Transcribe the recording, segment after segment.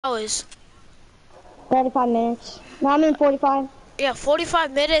hours. 35 minutes. No, I'm in 45. Yeah,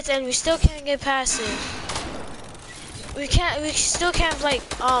 45 minutes and we still can't get past it. We still can't like,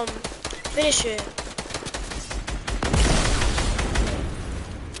 finish it.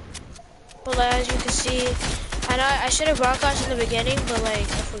 But like, as you can see, I know I should have broadcast in the beginning, but like,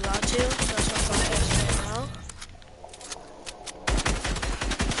 I forgot to, so that's why I'm broadcasting right now.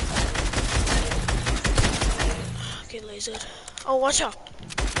 Get lasered. Oh, watch out.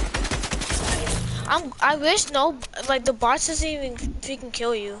 I wish like the bots doesn't even freaking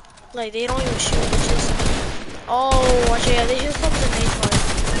kill you. Like they don't even shoot, it's just, oh, watch out, yeah, they just come to the main part.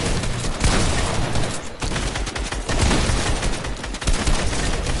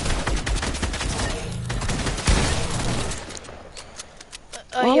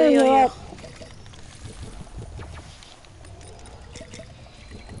 Oh, yo.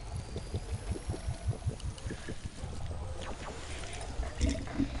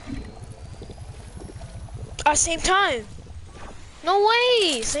 Same time. No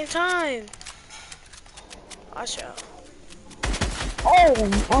way, same time. Watch out. Oh,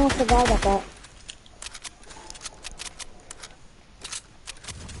 I almost forgot about that.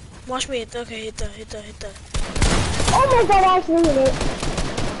 Watch me hit the. Oh my god, I actually hit it.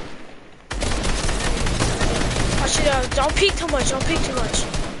 Watch it out. Don't peek too much.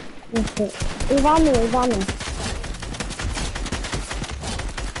 Okay. He's on me.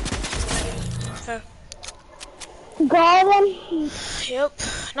 Okay. Got him? Yep.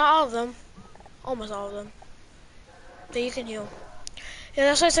 Not all of them. Almost all of them. But you can heal. Yeah,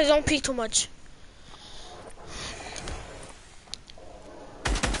 that's why I said don't peek too much.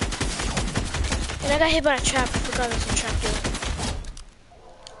 And I got hit by a trap. I forgot there's a trap there.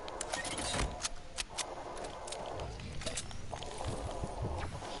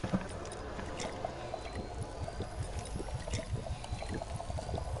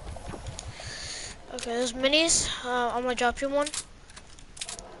 Okay, there's minis. I'm gonna drop you one.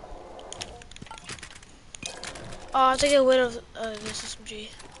 I have to get rid of this SMG.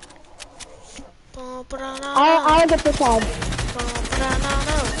 I'll get this side.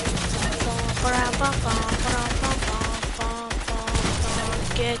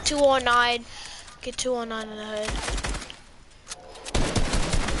 Get 209. Get 209 in the head.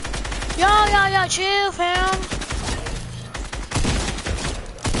 Yo, chill, fam.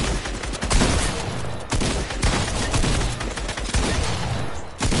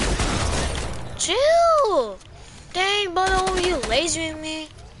 Chill. Dang, brother, you lasering me.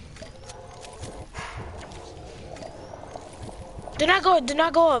 Did not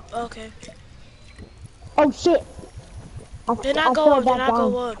go up. Okay. Oh shit. Did not go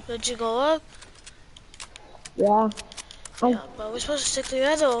up. Did you go up? Yeah. Yeah, but we're supposed to stick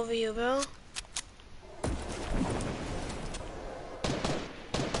together over here, bro.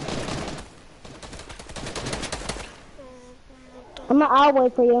 I'll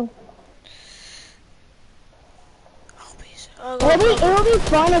wait for you. Oh, please. It will be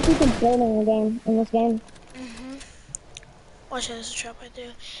fun if we can play in this game. Watch out, there's a trap right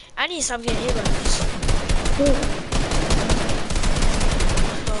there. I need to stop getting hit by this.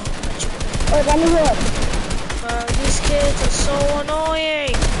 Wait, let me look. These kids are so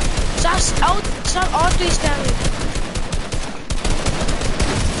annoying. Stop R3 spamming.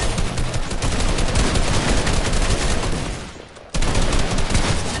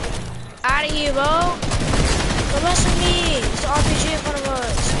 Out of here, bro. Don't mess with me. There's an RPG in front of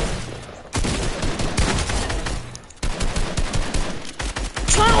us.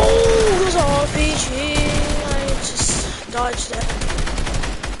 Oh, there's an RPG. I just dodged that.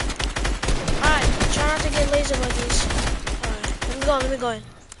 Alright, try not to get laser by these. Alright, let me go in.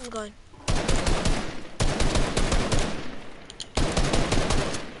 I'm going.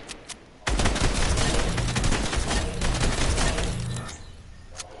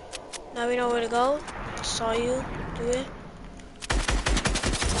 Now we know where to go. Saw you do it.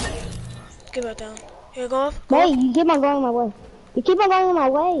 Get back down. Here, go up. Wait, you keep on going my way. You keep on going my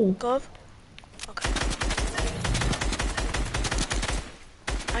way. Go up. Okay.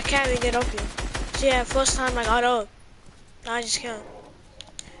 I can't even get up here. So yeah, first time I got up. Now I just can't.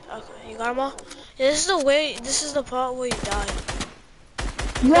 Okay, you got them all? Yeah, this is the part where you die.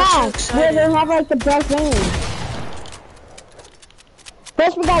 Yeah, where they have like the best game.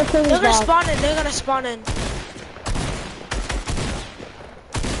 First we gotta kill these They're dogs. gonna spawn in.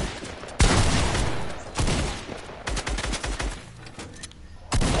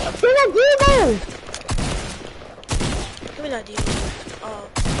 Give me that deal. Oh.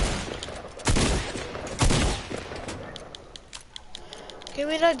 Give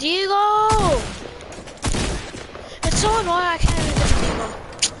me the Deagle! It's so annoying I can't even get the Deagle.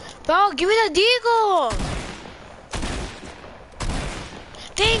 Bro, give me the deagle.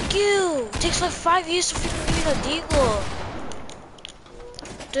 Thank you. It takes like 5 years to freaking give me the deagle.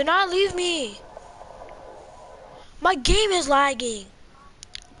 Do not leave me. My game is lagging.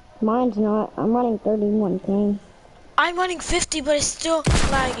 Mine's not. I'm running 31K. I'm running 50, but it's still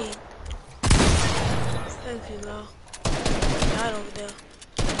lagging. Thank you, bro. Died over there.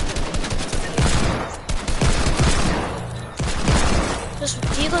 This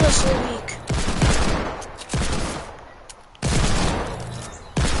deagle is so weak.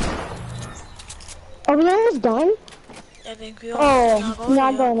 Are we almost done? I think we are. Oh,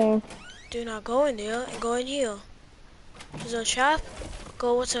 not going there. Do not go in there and go in here. Is there a trap?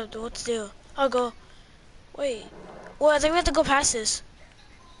 Go, what's up? What's there? I'll go. Wait. Well, I think we have to go past this.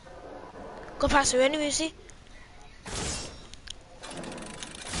 Go past it. Ready, you see?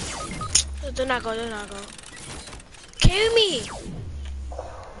 Do not go, do not go. Kill me!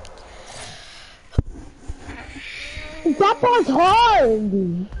 That part's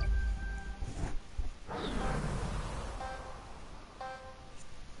hard!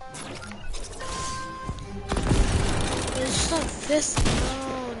 It's just a fist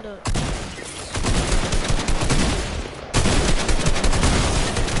round.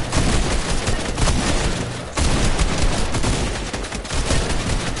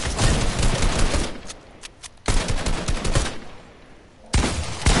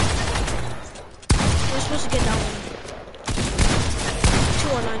 We're supposed to get that one.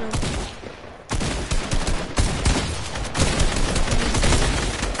 2-1,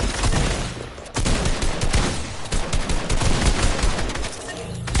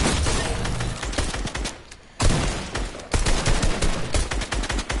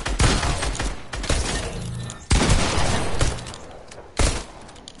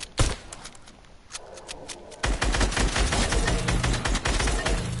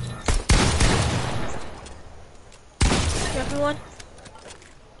 everyone.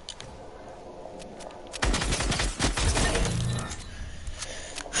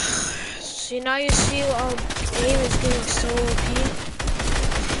 See, now you see aim is getting so OP.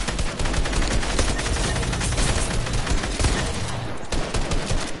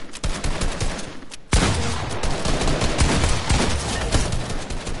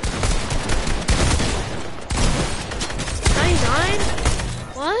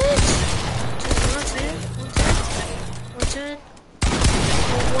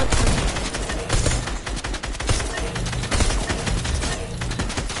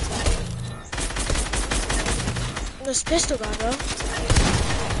 This pistol guy, bro. You're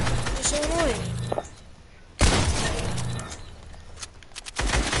so annoying.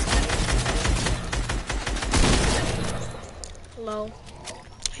 Hello.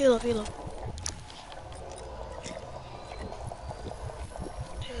 Heal up, heal up.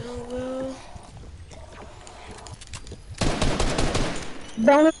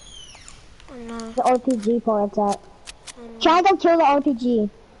 Bro. Don't Oh no. the RPG parts at. Try to kill the RPG.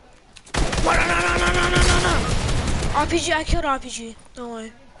 No. RPG, I killed RPG. Don't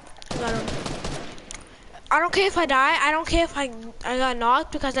worry. I got him. I don't care if I die. I don't care if I got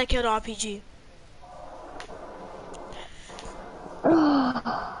knocked because I killed RPG.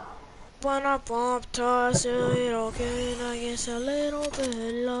 When I bump, toss it, okay, I guess a little bit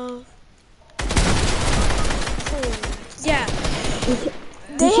of love. Yeah.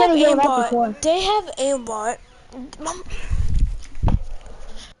 They have aimbot. They have aimbot.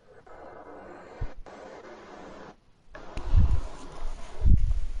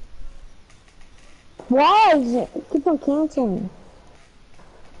 Why is it? Keep on canceling.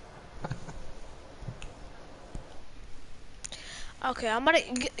 Okay, I'm gonna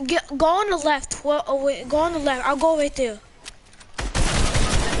go on the left. Well, oh wait, go on the left. I'll go right there.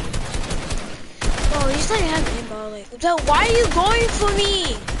 Oh, he's not having aimbot. Like, then why are you going for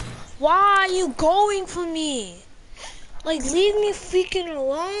me? Why are you going for me? Like, leave me freaking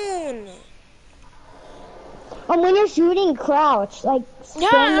alone. And when you're shooting, crouch. Like,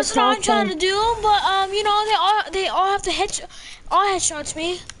 yeah, that's what I'm trying to do. But you know, they all have to headshots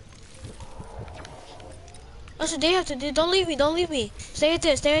me. That's what they have to do. Don't leave me. Don't leave me. Stay right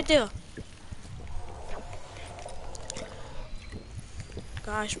there. Stay right there.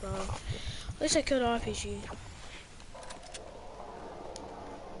 Gosh, bro. At least I killed RPG.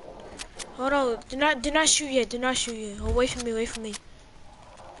 Hold on. Do not shoot yet. Do not shoot yet. Oh, wait for me. Wait for me.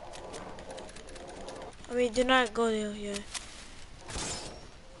 I mean, do not go there yet.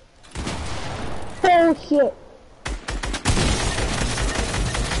 Oh shit.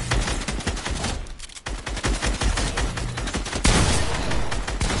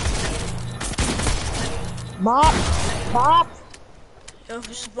 Bop. Bop. I'm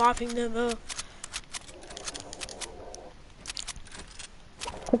just bopping them up.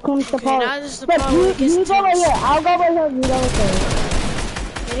 Here comes the Okay, part. now this is the Look, part where it gets you go right intense. here. I'll go right here. You go right there.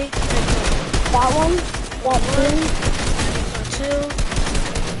 Ready? That one. That thing. Got two.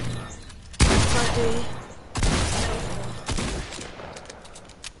 Got three.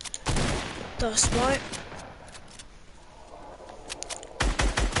 That was smart.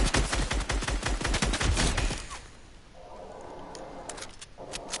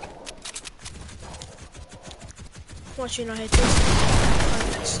 Watch you not hit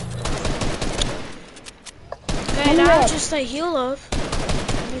this. Okay, now just like heal up.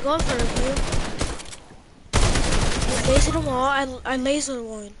 Let me go in front of you. Laser them all. I laser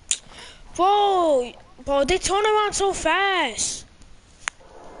one. Bro, they turn around so fast.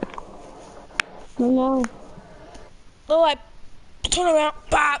 I know. Oh, I turn around.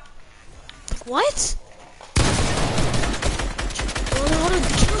 Bop. What? Hold on.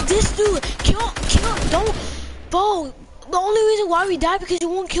 Kill this dude. Kill. Don't. Bro, the only reason why we died because you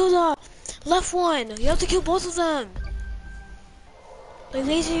won't kill the left one. You have to kill both of them. Like,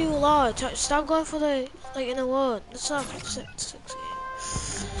 laser you a lot. Stop going for the, like, in the world. That's not six.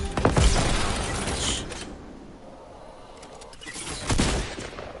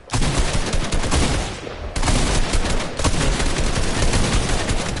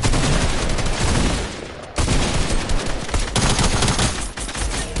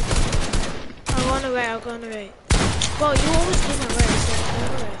 I'll go on the right. Bro, you always take my right, so I'll go on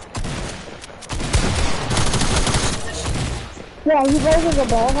the right. Yeah, you guys are the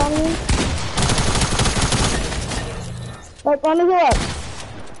ball on me. Like, on the left.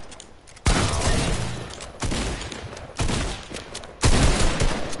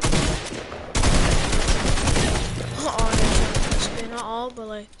 Okay, not all, but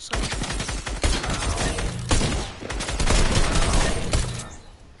like some.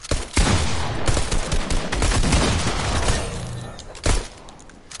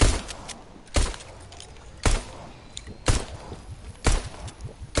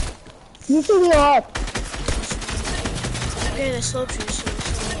 You should heal up. I'm getting a slow tree, so.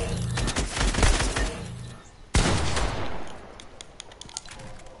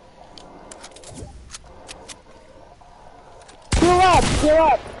 Heal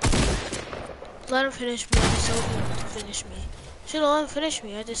up. Let him finish me. I deserve him to finish me. Should've let him finish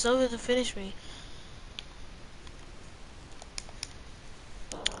me. I deserve him to finish me.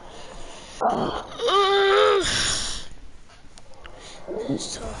 This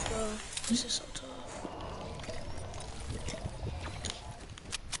is tough, bro. This is so tough.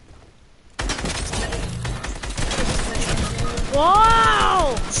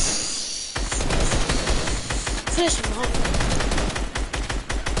 Wow! Finish him, huh?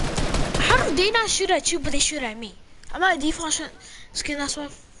 How do they not shoot at you, but they shoot at me? I'm not a default skin, that's why.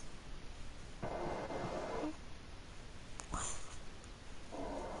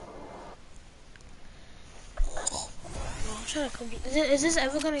 I'm trying to complete. Is this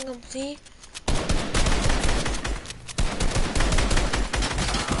ever gonna complete?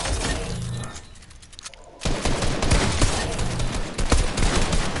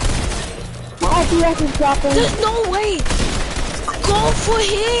 My FPS is dropping. There's no way! Go for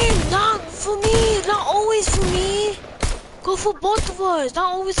him! Not for me! Not always for me! Go for both of us!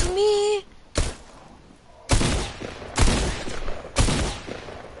 Not always for me!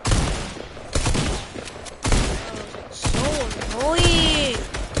 So annoying!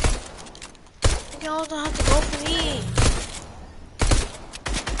 Y'all don't have to go for me!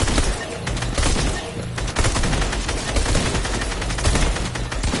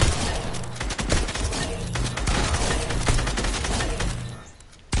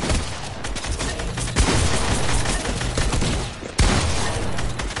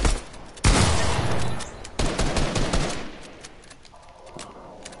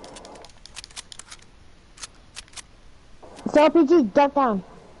 It's RPG, duck down.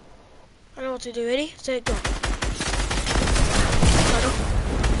 I know what to do. Ready? Set, go.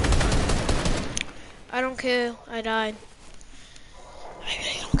 I don't care. I died. I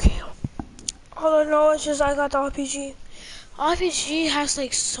really don't care. All I know is just I got the RPG. RPG has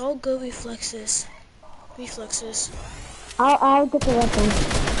like so good reflexes. I'll get the weapon.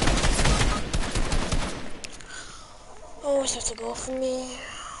 Always have to go for me.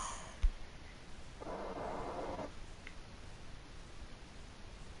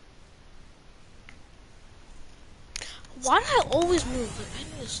 Why do I always move? Like, I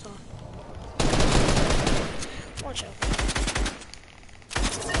need to stop. Watch out.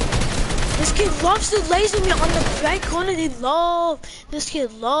 This kid loves to laser me on the right corner. This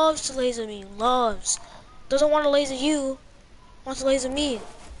kid loves to laser me. Loves. Doesn't want to laser you. Wants to laser me.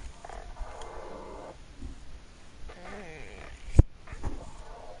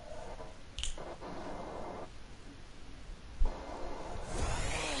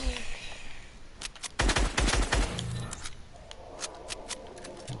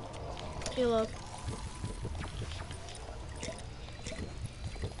 Heal up.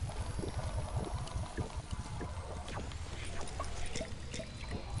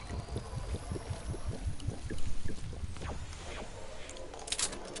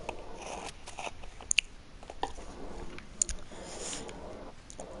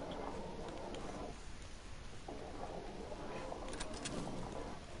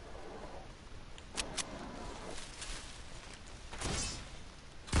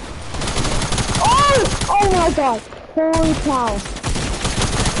 Oh my god! Holy cow!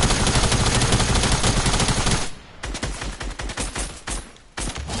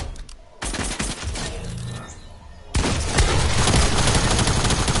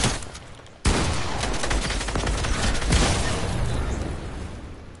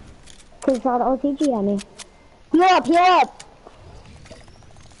 He shot OTG at me. Heal up, heal up!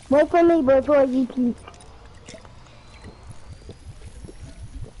 Wait for me before you peek.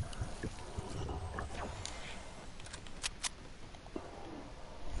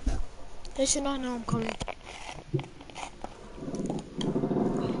 They should not know I'm coming. You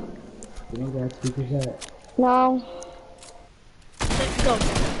think that's speakers at? No. Let's go.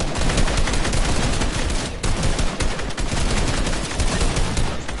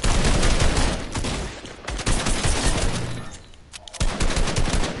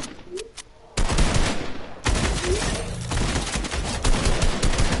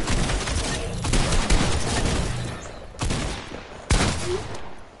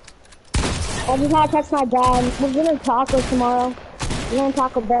 I just gotta text my dad. We're gonna taco tomorrow. We're gonna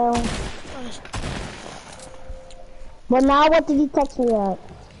Taco Bell. But now what did he text me at?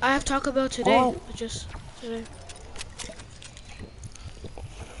 I have Taco Bell today. Oh. Just today.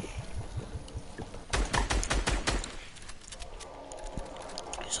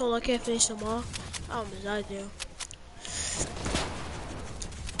 So lucky I finished them all. How much I do?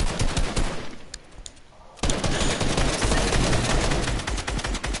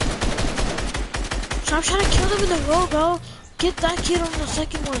 Stop trying to kill them in the row, bro. Get that kid on the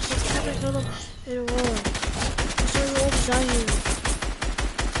second one. Stop trying to kill them in a row. That's why you always die here.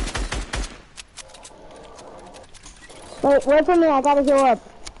 Wait for me, I gotta heal up.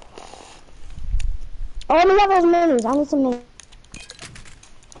 Oh, let me have those minis. I need some minis.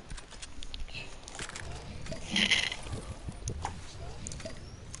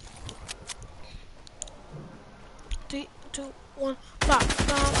 3, 2, 1, pop,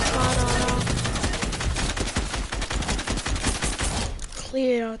 pop, pop.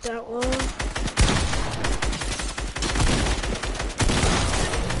 Clear out that wall.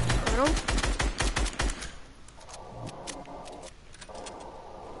 Got him.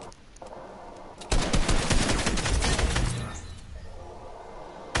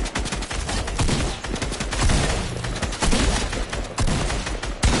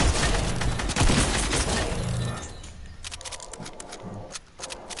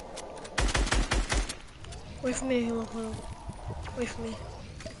 Wait for me to heal up, hold on. Wait for me.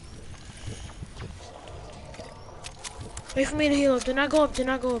 Wait for me to heal up. Do not go up, do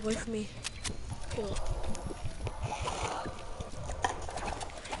not go up. Wait for me. Heal up.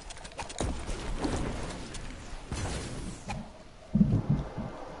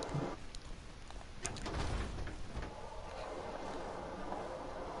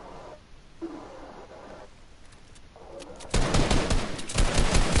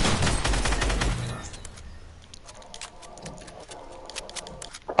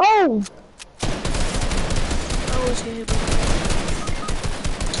 Oh! I always get hit by that.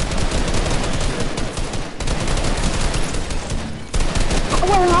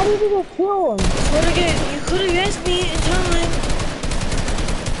 Wait, how did you just kill him? You could have asked me in time.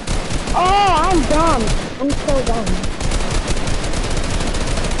 Oh, I'm dumb. I'm so dumb.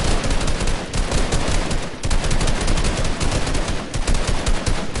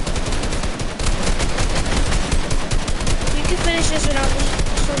 You can finish this without me.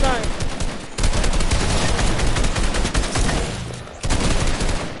 Still dying.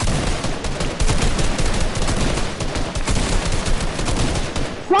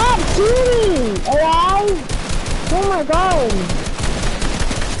 Stop shooting, AI! Oh my god.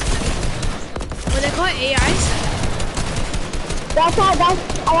 When they call it AIs, That's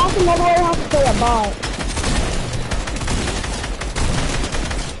another way how to say a bot.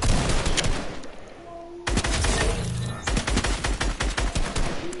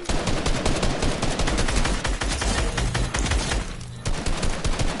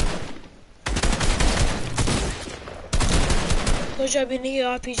 Good job in the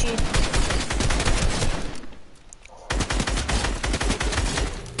RPG.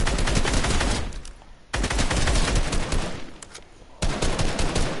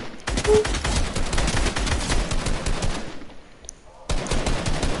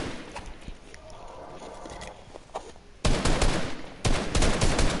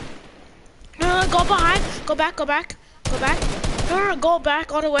 No, go behind. Go back. Go back. Go back. No, go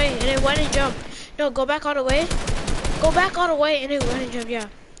back all the way and then run and jump. No, go back all the way. Go back all the way and then run and jump. Yeah.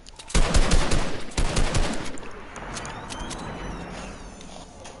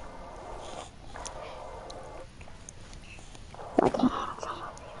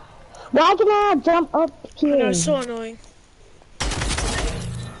 Why can I jump up here? No, it's so annoying.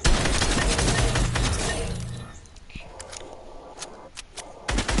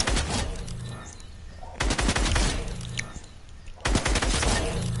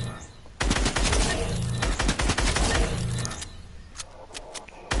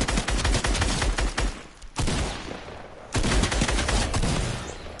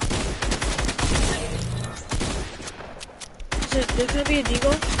 There's gonna be a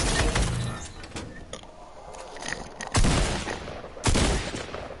deagle.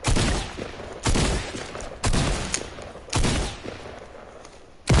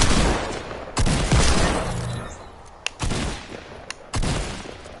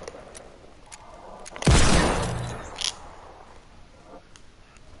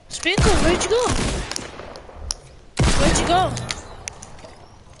 Sprinkle, where'd you go? Where'd you go?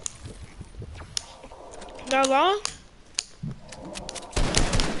 That long?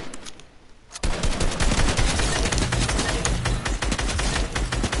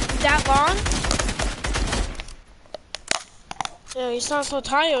 That long? Yeah, you sound so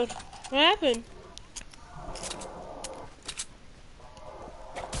tired. What happened?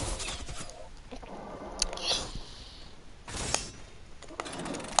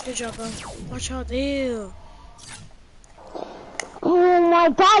 Good job, bro. Watch out, ew. Oh my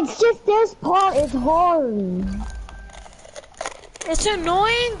god, it's just this part is hard. It's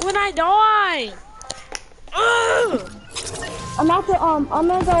annoying when I die. Ugh. I'm gonna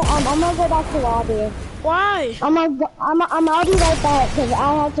go back to lobby. Why? I'm already right back because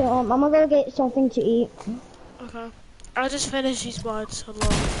I have to, I'm gonna go get something to eat. Okay. I'll just finish these mods. Hold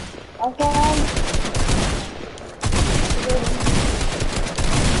on. Okay.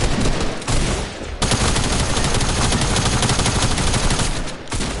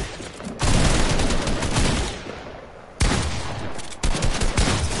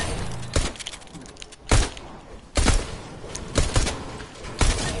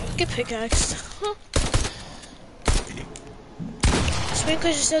 Get pickaxed.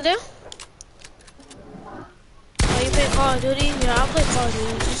 Sprinkles, you still there? Oh, you play Call of Duty? Yeah, I'll play Call of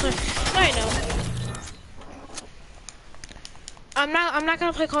Duty. Just like, right now. I'm not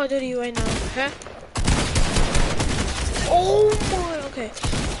gonna play Call of Duty right now, okay? Oh boy, okay.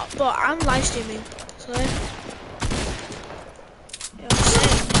 But I'm live streaming, so yeah,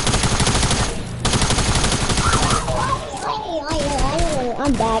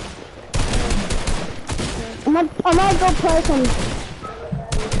 I'm back. I'm gonna go play some.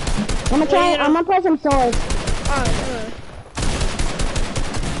 I'm gonna play some swords. Alright,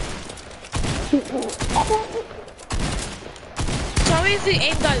 tell me if you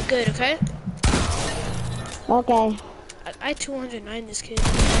aim that good, okay? Okay. I 209 this kid.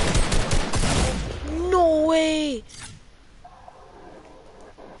 No way!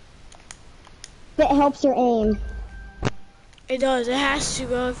 It helps your aim. It does, it has to,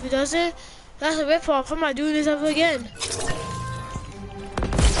 bro. If it doesn't, that's a rip-off. I'm not doing this ever again.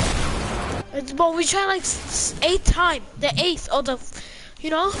 But we tried like 8th time. The 8th or the,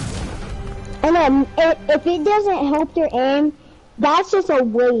 you know? And then if it doesn't help your aim, that's just a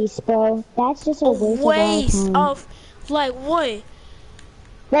waste, bro. That's just a waste of our time. Like what?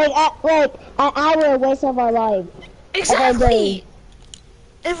 Like an hour waste of our life. Exactly.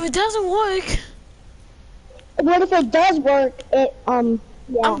 If it doesn't work. What if it does work? Yeah. I'm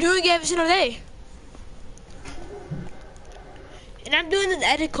doing it every single day. And I'm doing the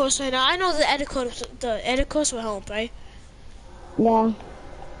edit course right now. I know the edit course will help, right? Yeah.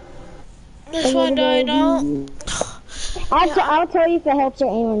 This one I know. I'll tell you if it helps your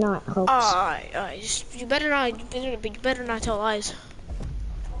aim or not. Alright. You better not tell lies.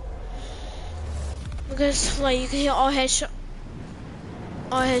 Because like you can hear all headshots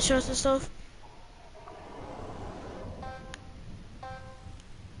and stuff.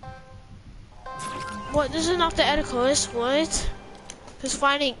 What? This is not the edit course. What? Just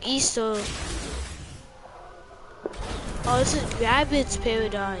finding Easter. Oh, this is Rabbit's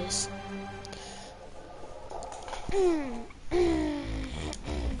Paradise.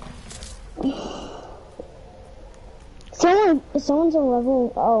 Someone's a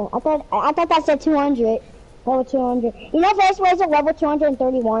level. Oh, I thought that said 200. Level 200. You know, first was a level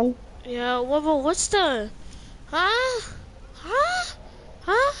 231. Yeah. What's the? Huh? Huh?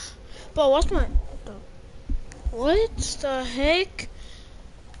 Huh? But what's my? What the heck?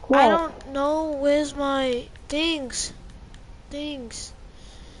 What? I don't know. Where's my things? This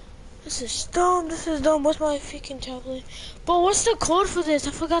is dumb. What's my freaking tablet? But what's the code for this?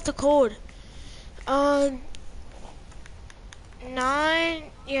 I forgot the code. 9.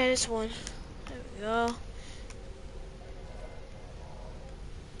 Yeah, this one. There we go.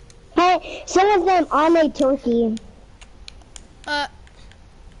 Hey, someone's name I made turkey.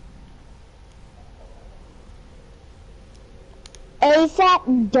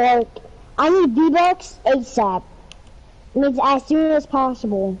 ASAP Dark. I need V-Bucks ASAP. Means as soon as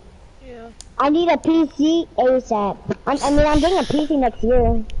possible. Yeah. I need a PC ASAP. I'm getting a PC next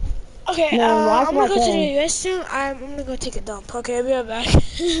year. Okay, No, I'm gonna go to the US soon. I'm gonna go take a dump. Okay, I'll be right back.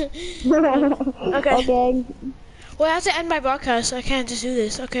 Okay. Okay. Well, I have to end my broadcast. I can't just do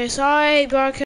this. Okay, sorry, broadcast.